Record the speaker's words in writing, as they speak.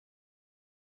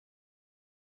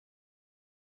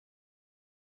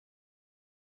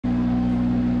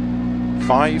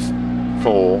5,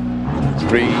 4, 3,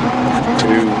 2, 1,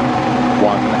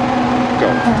 go.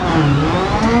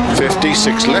 50,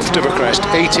 6 left over crest,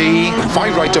 80,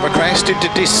 5 right over crest into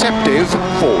deceptive,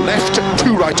 4 left,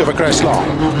 2 right over crest long.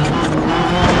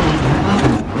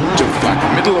 To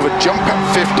flat middle of a jump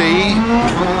at 50,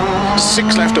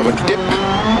 6 left over dip,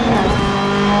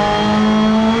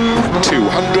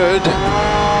 200,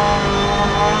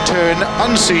 turn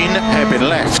unseen, hairpin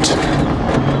left,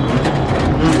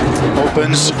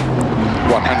 opens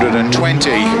 120,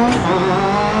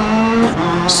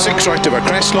 6 right over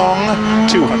crest long,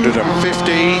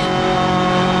 250,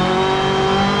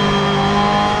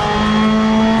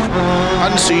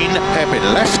 unseen, hairpin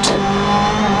left,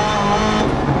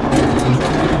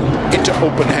 into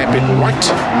open hairpin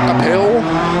right, uphill,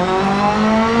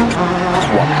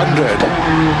 100,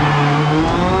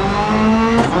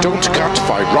 don't cut,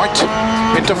 5 right,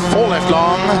 into 4 left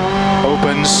long,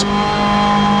 opens,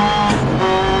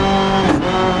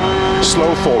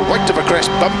 slow 4 right of a crest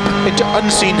bump, into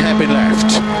unseen hairpin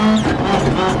left,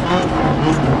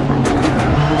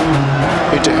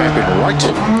 into hairpin right,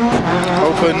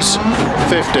 opens,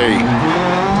 50,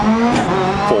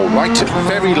 4 right,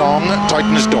 very long,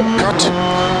 tightens, don't cut,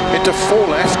 into 4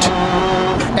 left,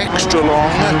 extra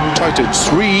long, tightens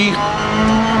 3,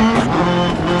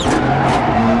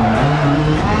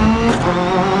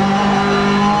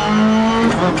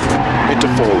 into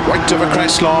 4 right of a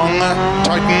crest long,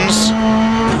 tightens,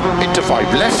 into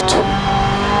 5 left,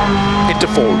 into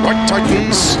 4 right,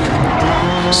 tightens,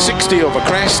 60 over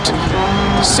crest,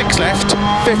 6 left,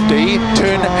 50,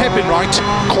 turn hairpin right,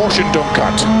 caution, don't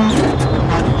cut,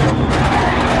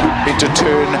 into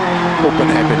turn, open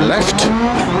hairpin left,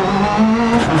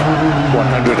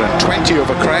 120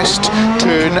 over crest,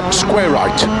 turn square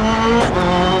right,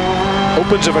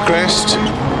 opens over crest,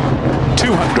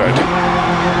 200,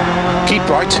 keep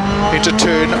right, into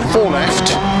turn 4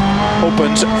 left,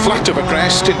 opens flat over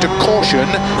crest, into caution,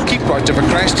 keep right over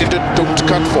crest, into don't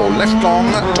cut 4 left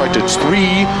long, tightens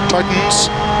 3, tightens,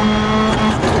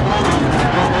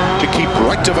 to keep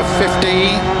right over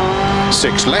 50,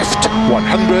 6 left,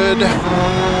 100,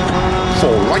 4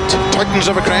 right, tightens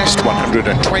over crest,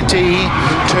 120,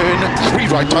 turn 3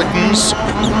 right, tightens,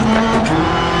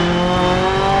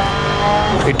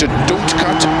 into don't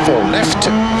cut, 4 left,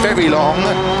 very long,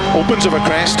 opens over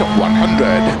crest,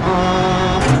 100,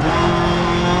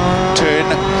 turn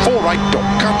 4 right,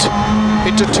 don't cut,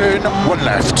 into turn 1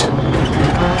 left,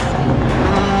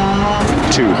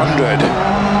 200,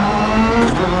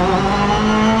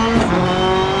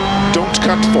 don't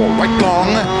cut, 4 right long,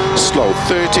 slow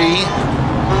 30,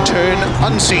 turn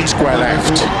unseen square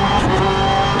left,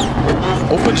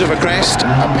 opens over crest,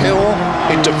 uphill,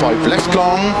 into 5 left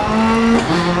long,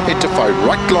 into 5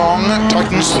 right long,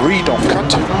 tightens 3, don't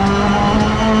cut,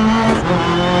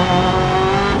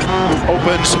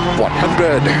 opens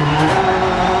 100,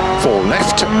 4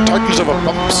 left, tightens over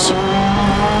bumps,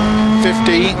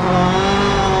 50,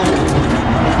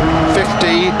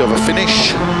 50 over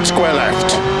finish, square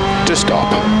left, to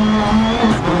stop.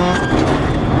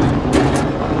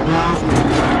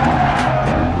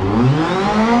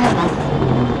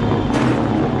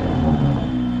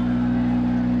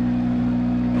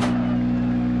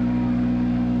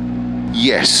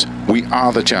 Yes, we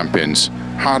are the champions.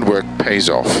 Hard work pays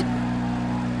off.